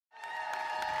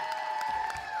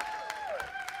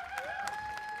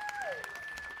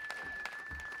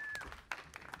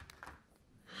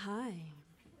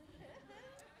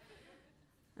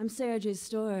I'm Sarah J.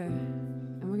 Storr,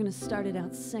 and we're gonna start it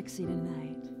out sexy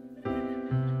tonight.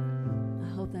 I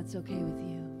hope that's okay with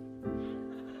you.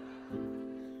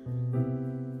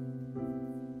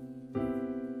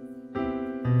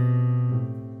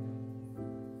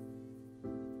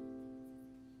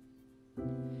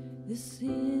 This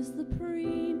is the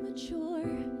premature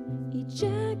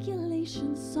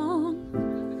ejaculation song.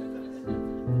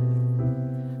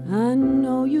 I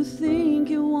know you think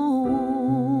it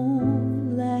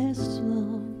won't last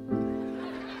long,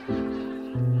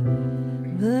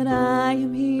 but I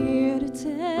am here to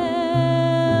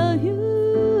tell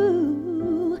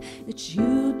you that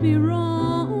you'd be wrong.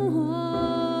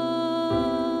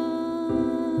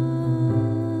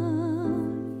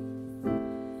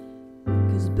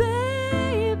 'Cause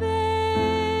baby,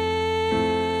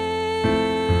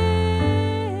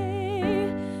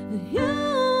 you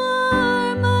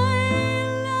are my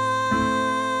light,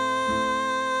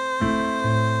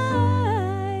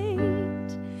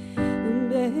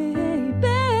 baby.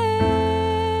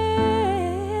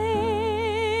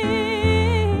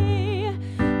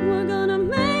 We're gonna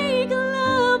make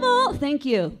love all. Thank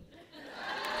you.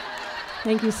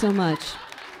 Thank you so much.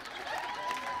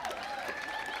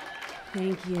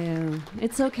 Thank you.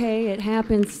 It's okay. It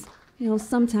happens,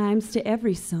 sometimes to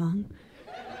every song.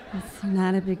 It's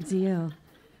not a big deal.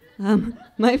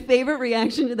 My favorite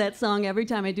reaction to that song every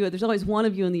time I do it, there's always one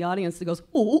of you in the audience that goes,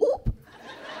 "Oop!"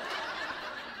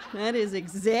 That is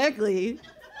exactly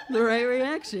the right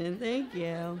reaction. Thank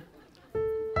you.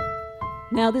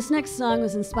 Now, this next song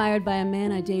was inspired by a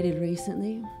man I dated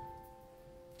recently.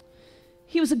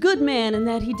 He was a good man in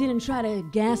that he didn't try to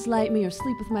gaslight me or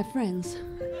sleep with my friends.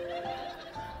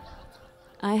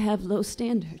 I have low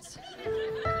standards.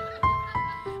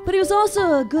 But he was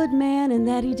also a good man in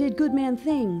that he did good man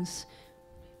things.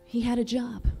 He had a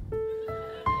job.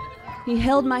 He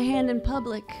held my hand in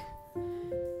public.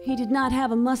 He did not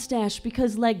have a mustache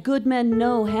because, like good men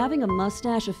know, having a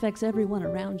mustache affects everyone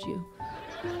around you.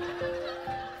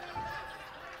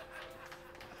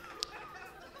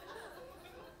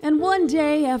 And one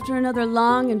day, after another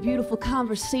long and beautiful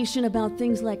conversation about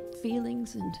things like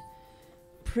feelings and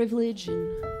privilege and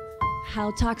how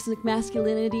toxic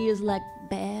masculinity is like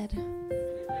bad,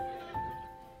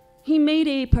 he made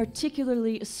a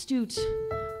particularly astute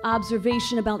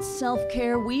observation about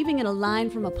self-care, weaving in a line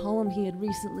from a poem he had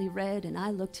recently read, and I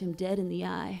looked him dead in the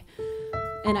eye,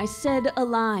 and I said a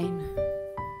line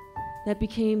that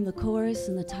became the chorus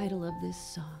and the title of this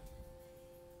song.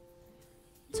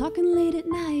 Talking late at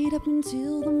night up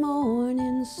until the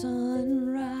morning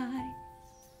sunrise.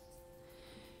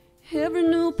 Every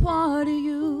new part of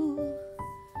you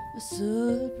a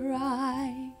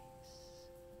surprise.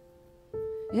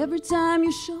 Every time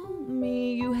you show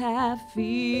me you have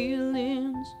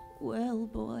feelings, well,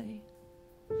 boy,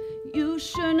 you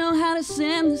sure know how to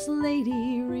send this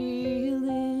lady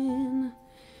reeling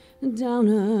down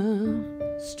a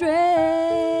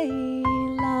straight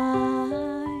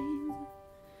line.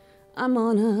 I'm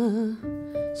on a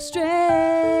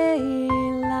straight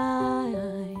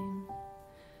line.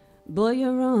 Boy,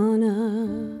 you're on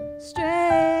a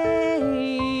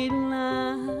straight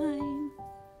line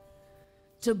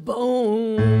to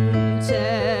Bone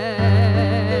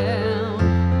Town.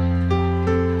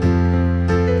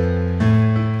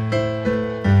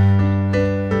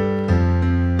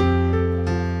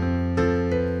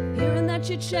 Hearing that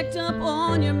you checked up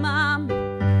on your mom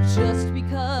just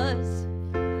because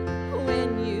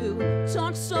when you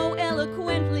talk so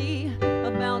eloquently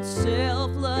about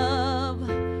self-love,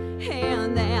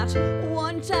 and that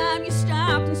one time you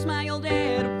stopped and smiled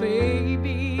at a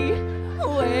baby.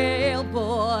 Well,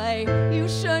 boy, you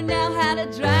sure know how to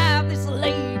drive this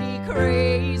lady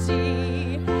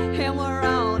crazy. And we're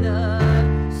on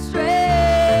a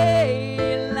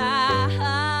straight line.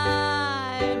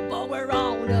 But we're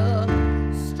on a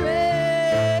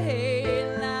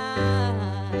straight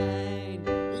line.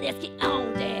 Let's get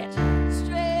on that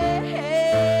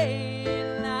straight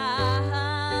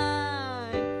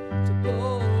line to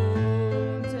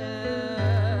Bone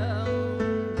Town.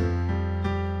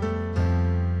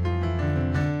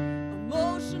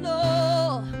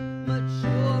 Emotional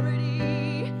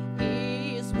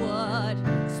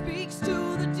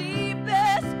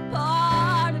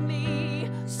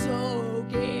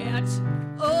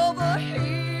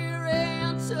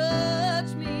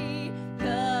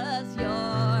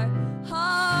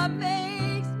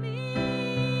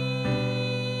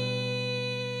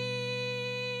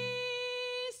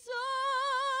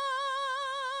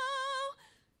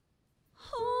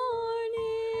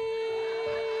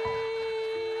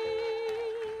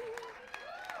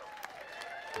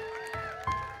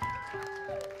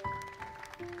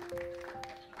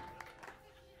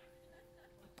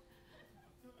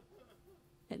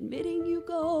admitting you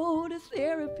go to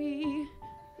therapy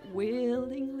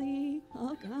willingly.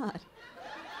 Oh, God.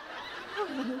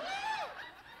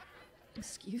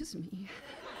 Excuse me.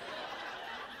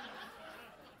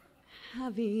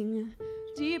 Having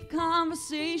deep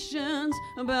conversations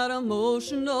about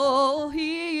emotional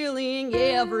healing.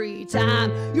 Every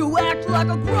time you act like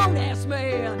a grown-ass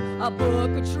man, I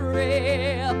book a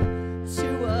trip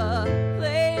to a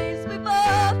place we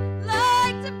both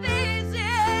like to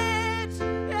visit,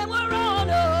 and we're on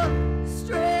a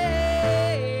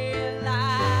straight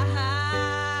line.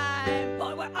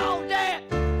 Boy, we're on that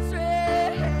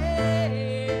straight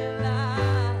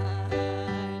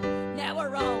line. Now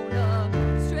we're on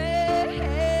a straight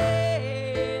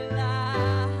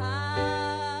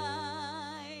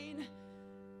line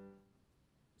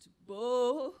to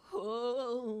Bone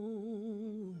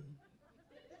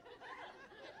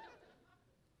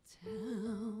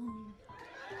Town.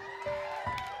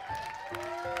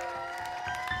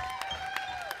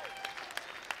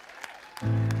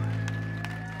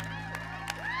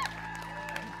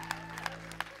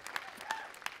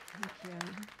 Thank you.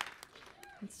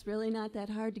 It's really not that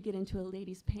hard to get into a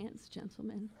lady's pants,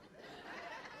 gentlemen.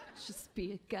 Just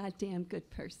be a goddamn good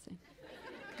person.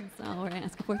 That's all we're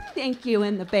asking for. Thank you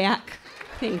in the back.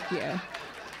 Thank you.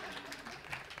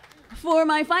 For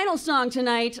my final song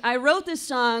tonight, I wrote this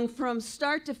song from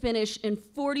start to finish in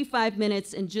 45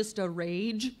 minutes in just a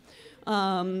rage.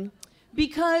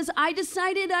 Because I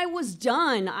decided I was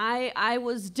done. I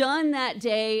was done that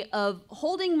day of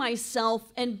holding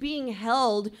myself and being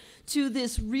held to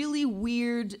this really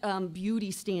weird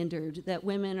beauty standard that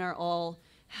women are all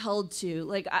held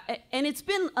to. And it's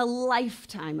been a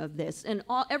lifetime of this, and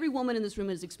every woman in this room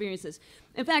has experienced this.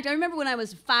 In fact, I remember when I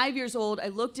was 5 years old, I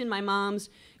looked in my mom's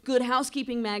Good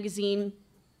Housekeeping magazine,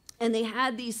 and they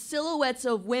had these silhouettes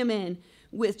of women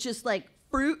with just like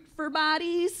fruit for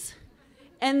bodies.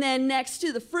 And then next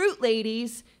to the fruit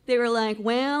ladies, they were like,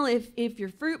 well, if your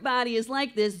fruit body is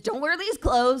like this, don't wear these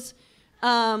clothes.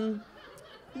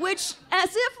 Which,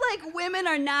 as if like women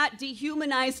are not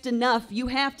dehumanized enough, you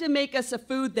have to make us a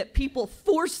food that people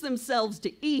force themselves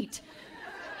to eat.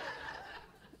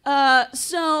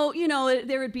 So, you know,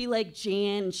 there would be like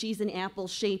Jan, and she's an apple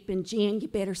shape, and Jan, you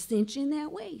better cinch in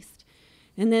that waist.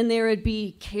 And then there would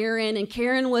be Karen, and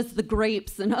Karen was the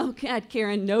grapes, and oh God,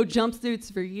 Karen, no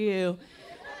jumpsuits for you.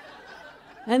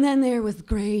 And then there was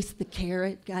Grace, the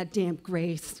carrot, goddamn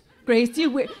Grace. Grace,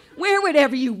 you wear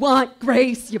whatever you want,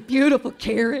 Grace, you beautiful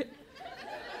carrot.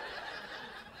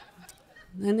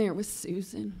 And then there was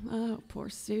Susan. Oh, poor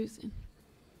Susan.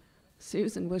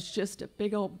 Susan was just a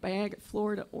big old bag of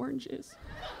Florida oranges.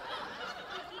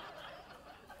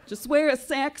 Just wear a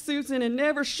sack, Susan, and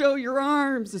never show your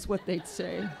arms, is what they'd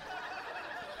say.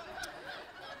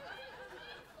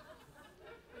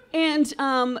 And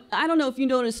I don't know if you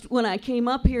noticed when I came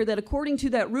up here that according to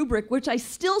that rubric, which I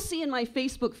still see in my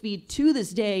Facebook feed to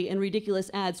this day in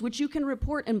ridiculous ads, which you can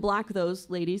report and block those,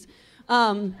 ladies.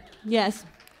 Yes,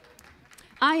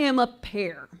 I am a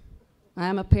pear.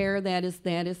 I'm a pear, that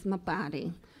is my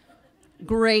body.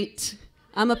 Great,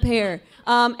 I'm a pear.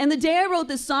 And the day I wrote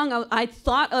this song, I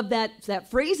thought of that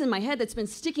phrase in my head that's been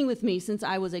sticking with me since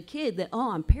I was a kid, that,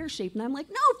 oh, I'm pear-shaped. And I'm like,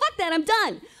 no, fuck that, I'm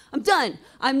done. I'm done.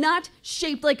 I'm not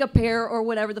shaped like a pear or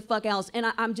whatever the fuck else. And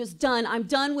I'm just done. I'm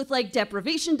done with like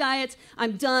deprivation diets.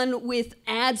 I'm done with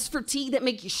ads for tea that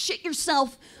make you shit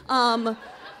yourself. I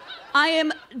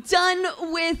am done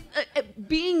with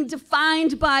being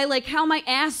defined by like how my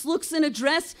ass looks in a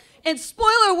dress. And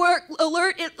spoiler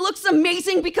alert, it looks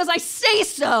amazing because I say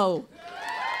so.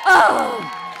 Oh.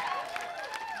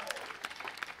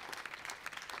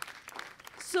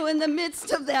 So in the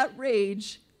midst of that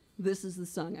rage, this is the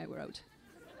song I wrote.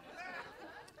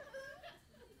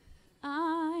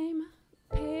 I'm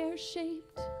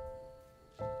pear-shaped.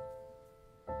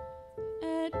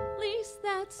 At least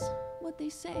that's what they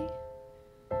say.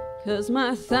 'Cause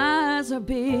my thighs are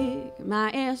big,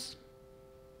 my ass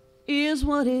is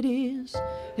what it is,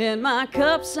 and my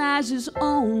cup size is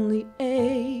only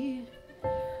A.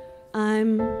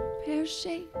 I'm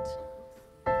pear-shaped.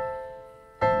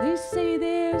 They say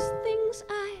there's things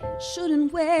I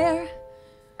shouldn't wear,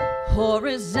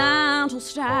 horizontal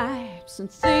stripes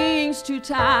and things too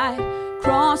tight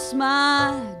cross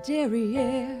my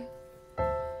derriere.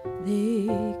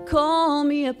 They call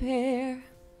me a pear,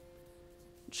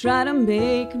 try to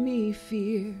make me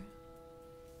fear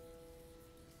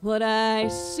what I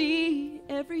see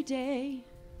every day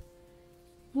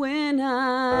when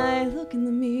I look in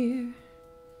the mirror.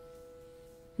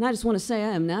 And I just want to say I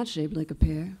am not shaped like a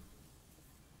pear.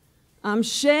 I'm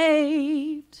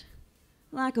shaped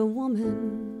like a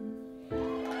woman.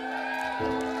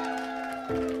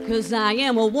 'Cause I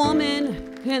am a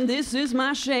woman and this is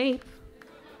my shape.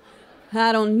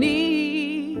 I don't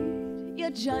need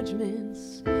your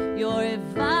judgments, your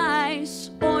advice,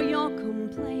 or your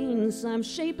complaints. I'm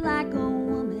shaped like a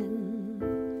woman.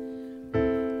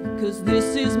 'Cause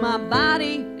this is my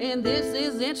body and this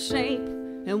is its shape.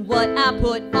 And what I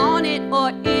put on it or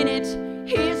in it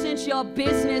isn't your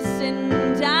business,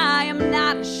 and I am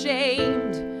not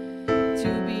ashamed to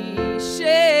be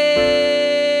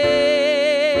shaped.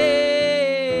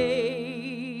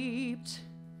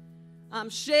 I'm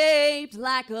shaped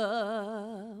like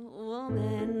a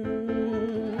woman.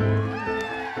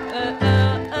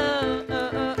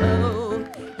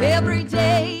 Every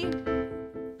day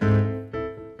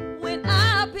when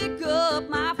I pick up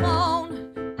my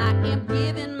phone, I am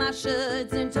giving my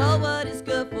shoulds and told what is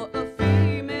good for a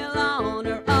female on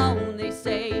her own. They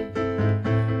say,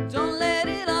 don't let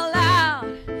it all out,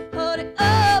 hold it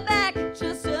all back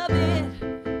just a bit,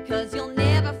 'cause you'll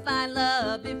never find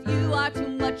love if you are too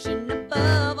much and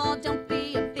above all, don't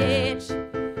be a bitch.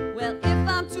 Well, if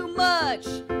I'm too much,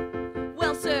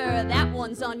 well, sir, that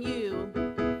one's on you.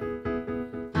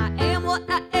 I am what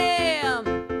I am,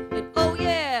 and oh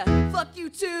yeah, fuck you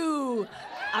too.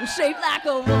 I'm shaped like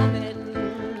a woman,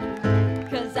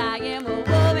 'cause I am a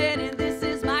woman and this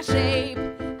is my shape.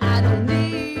 I don't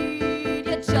need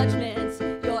your judgments,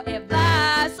 your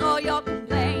advice, or your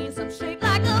complaints. I'm shaped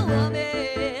like a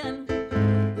woman,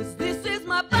 'cause this is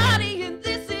my body and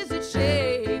this is its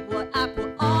shape. What I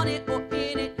put on it or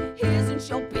in it isn't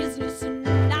your business, and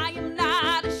I am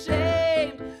not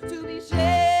ashamed to be shaped.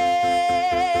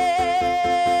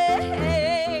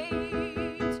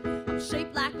 I'm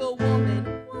shaped like a woman.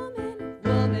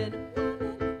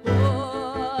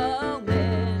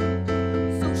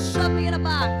 Shove me in a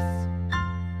box,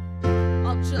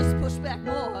 I'll just push back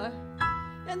more,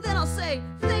 and then I'll say,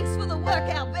 thanks for the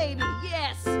workout, baby.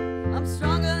 Yes, I'm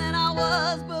stronger than I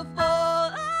was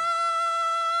before.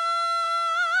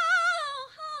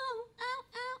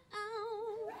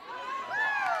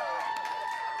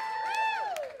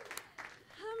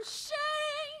 I'm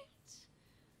shaped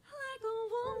like a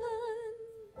woman,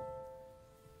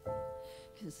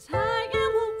 'cause I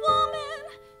am a woman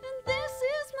and this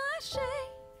is my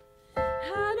shape.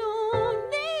 I don't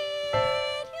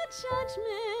need your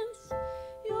judgments,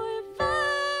 your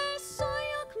advice, or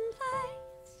your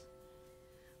complaints.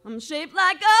 I'm shaped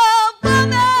like a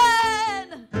woman,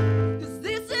 'cause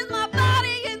this is my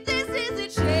body and this is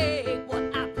its shape. What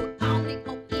I put on it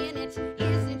or in it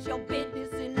isn't your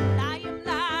business, and I am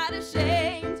not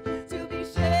ashamed to be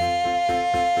shaped.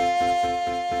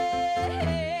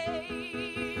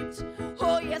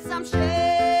 Oh yes, I'm shaped.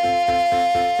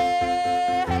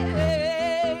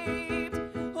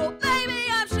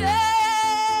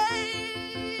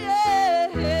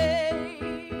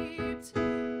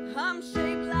 I'm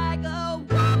shaped like a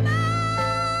woman.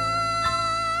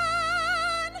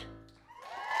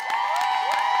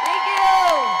 Thank you.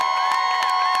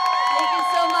 Thank you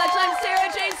so much. I'm Sarah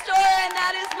J. Storer, and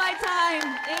that is my time.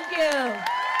 Thank you.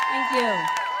 Thank you.